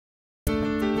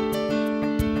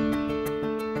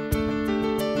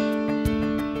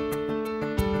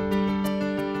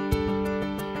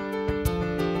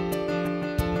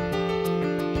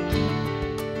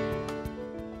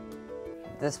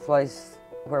this place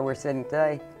where we're sitting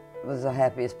today was the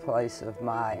happiest place of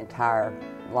my entire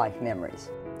life memories.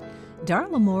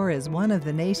 Darla Moore is one of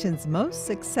the nation's most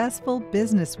successful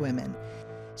businesswomen.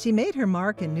 She made her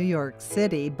mark in New York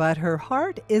City, but her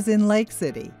heart is in Lake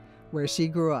City, where she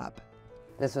grew up.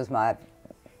 This was my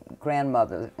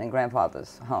grandmother and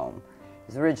grandfather's home. It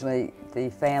was originally the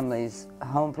family's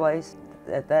home place.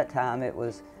 At that time, it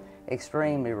was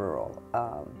extremely rural.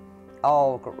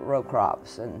 All row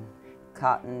crops and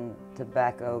cotton,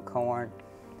 tobacco, corn.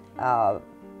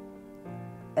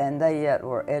 And they yet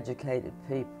were educated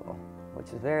people, which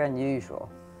is very unusual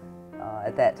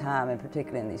at that time, and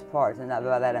particularly in these parts. And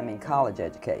by that I mean college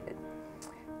educated.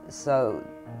 So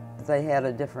they had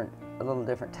a little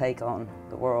different take on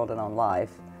the world and on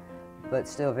life, but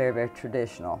still very, very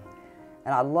traditional.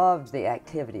 And I loved the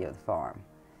activity of the farm.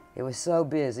 It was so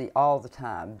busy all the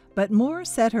time. But Moore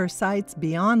set her sights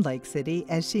beyond Lake City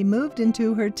as she moved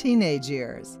into her teenage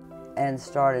years. And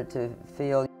started to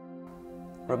feel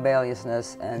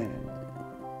rebelliousness and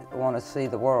want to see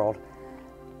the world.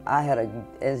 I had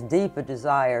as deep a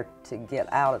desire to get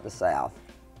out of the South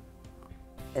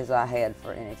as I had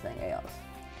for anything else.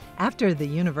 After the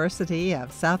University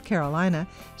of South Carolina,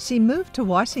 she moved to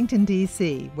Washington,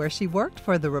 D.C., where she worked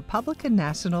for the Republican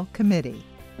National Committee.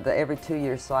 The every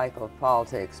 2-year cycle of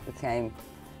politics became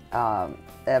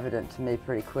evident to me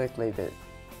pretty quickly that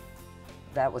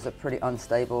that was a pretty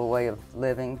unstable way of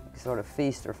living, sort of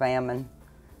feast or famine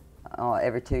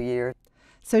every 2 years.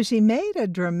 So she made a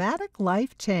dramatic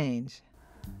life change.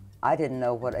 I didn't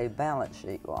know what a balance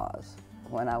sheet was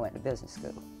when I went to business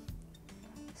school.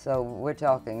 So we're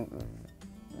talking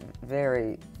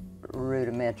very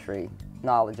rudimentary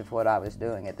knowledge of what I was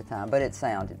doing at the time, but it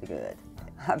sounded good.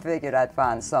 I figured I'd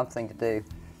find something to do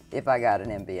if I got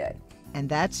an MBA. And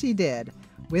that she did.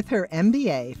 With her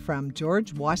MBA from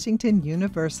George Washington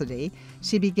University,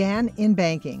 she began in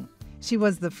banking. She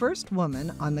was the first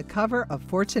woman on the cover of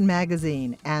Fortune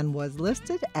magazine and was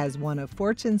listed as one of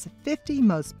Fortune's 50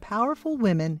 most powerful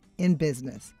women in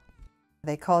business.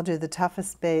 They called you the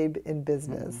toughest babe in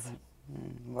business.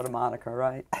 Mm-hmm. What a moniker,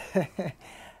 right?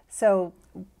 So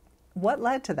what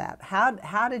led to that?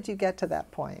 How did you get to that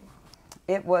point?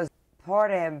 It was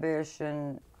part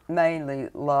ambition, mainly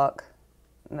luck.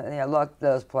 Luck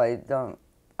does play.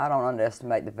 I don't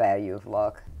underestimate the value of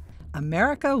luck.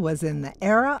 America was in the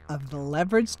era of the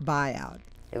leveraged buyout.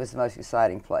 It was the most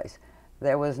exciting place.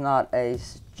 There was not a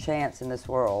chance in this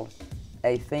world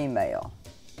a female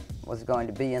was going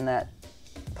to be in that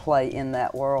play in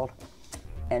that world.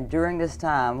 And during this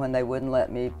time when they wouldn't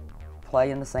let me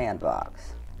play in the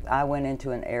sandbox, I went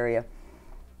into an area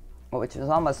which was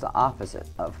almost the opposite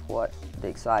of what the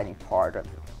exciting part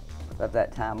of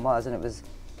that time was, and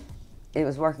it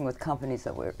was working with companies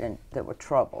that were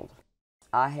troubled.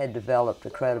 I had developed a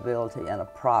credibility and a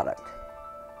product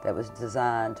that was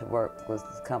designed to work with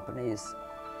companies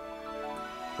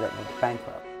that were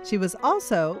bankrupt. She was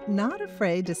also not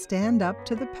afraid to stand up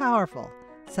to the powerful,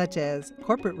 such as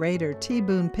corporate raider T.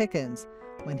 Boone Pickens,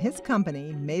 when his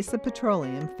company, Mesa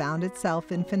Petroleum, found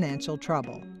itself in financial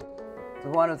trouble.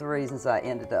 One of the reasons I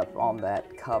ended up on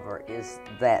that cover is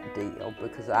that deal,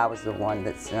 because I was the one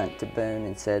that sent to Boone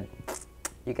and said,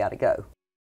 "You got to go."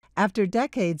 After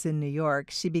decades in New York,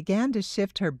 she began to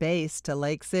shift her base to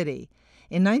Lake City.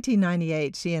 In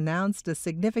 1998, she announced a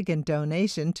significant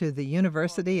donation to the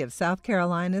University of South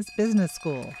Carolina's Business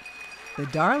School. The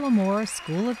Darla Moore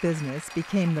School of Business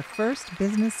became the first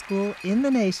business school in the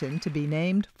nation to be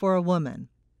named for a woman.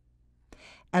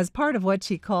 As part of what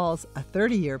she calls a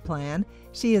 30-year plan,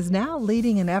 she is now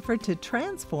leading an effort to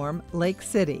transform Lake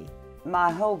City.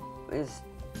 My hope is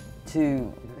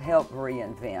to help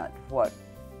reinvent what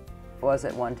was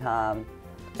at one time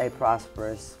a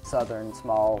prosperous southern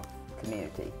small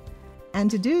community.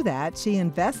 And to do that, she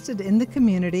invested in the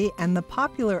community and the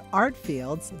popular art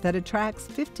fields that attracts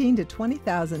 15,000 to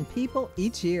 20,000 people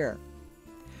each year.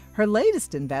 Her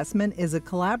latest investment is a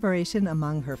collaboration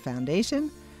among her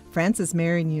foundation,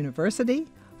 Marion University,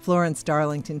 Florence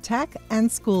Darlington Tech,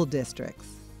 and school districts.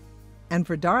 And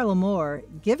for Darla Moore,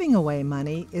 giving away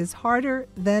money is harder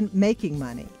than making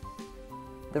money.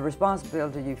 The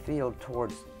responsibility you feel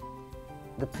towards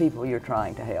the people you're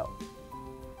trying to help.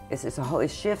 It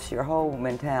shifts your whole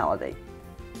mentality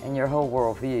and your whole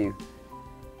worldview.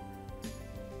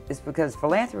 It's because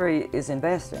philanthropy is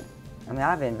investing. I mean,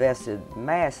 I've invested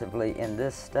massively in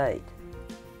this state.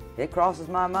 It crosses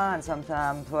my mind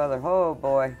sometimes whether, oh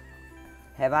boy,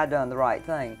 have I done the right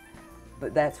thing?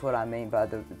 But that's what I mean by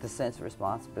the sense of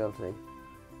responsibility.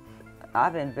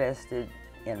 I've invested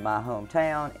in my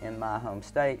hometown, in my home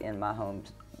state, in my home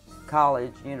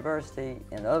college, university,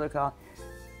 in other college.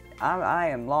 I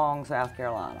am long South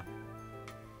Carolina.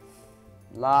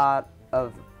 Lot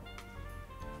of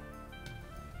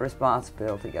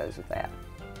responsibility goes with that.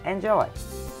 Enjoy.